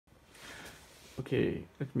Okay,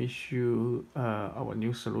 let me show our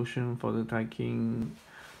new solution for the Daikin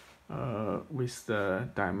with the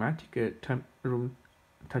dynamic room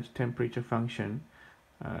touch temperature function.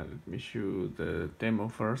 Let me show the demo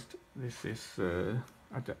first. This is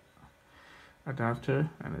adapter,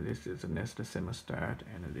 and this is a nested thermostat,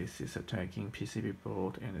 and this is a Daikin PCB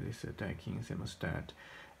board, and this is a Daikin thermostat,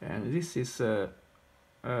 and this is a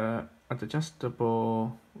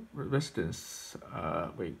adjustable resistance.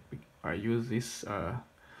 I use this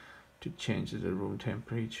to change the room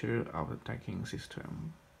temperature of the Daikin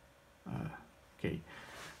system. Okay,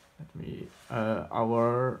 let me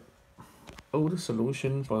our old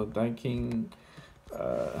solution for the Daikin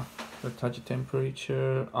the touch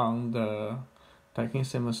temperature on the Daikin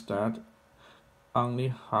thermostat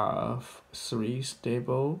only have 3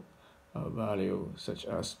 stable values such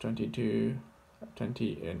as 22,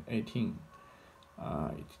 20, and 18.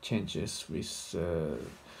 It changes with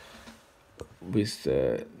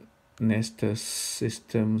the nested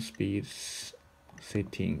system speed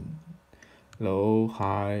setting, low,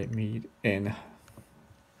 high, mid, and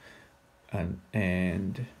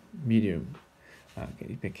medium.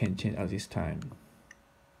 Okay, we can change at this time.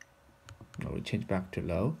 Now we change back to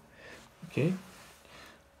low. Okay.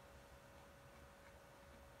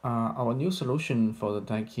 Our new solution for the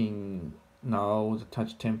Daikin, now the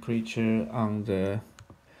touch temperature on the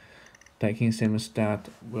Daikin thermostat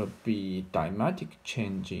will be dynamic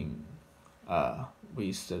changing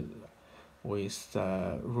with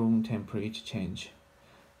the room temperature change.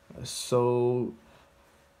 So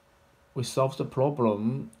we solve the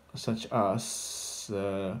problem such as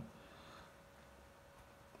the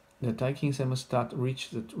Daikin thermostat reach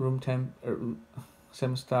the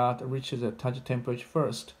reaches the touch temperature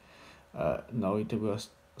first. Now it will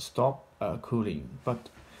stop cooling, but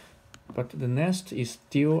the nest is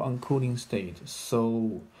still on cooling state,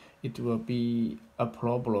 so it will be a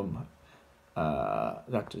problem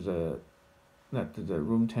that the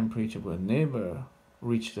room temperature will never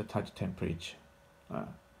reach the touch temperature.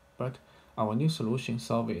 But our new solution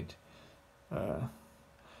solve it.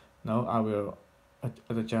 Now I will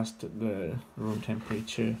adjust the room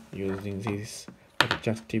temperature using this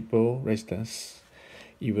adjustable resistance.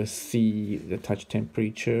 You will see the touch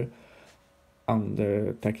temperature on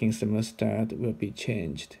the Daikin thermostat will be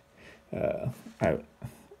changed. I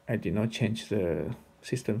did not change the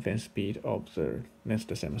system fan speed of the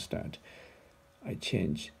nested thermostat. I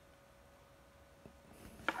change.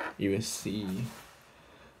 You will see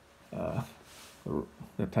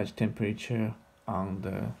the touch temperature on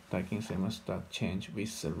the Daikin thermostat change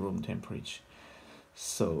with the room temperature.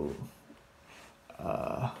 So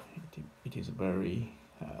it is very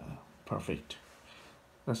perfect.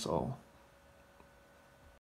 That's all.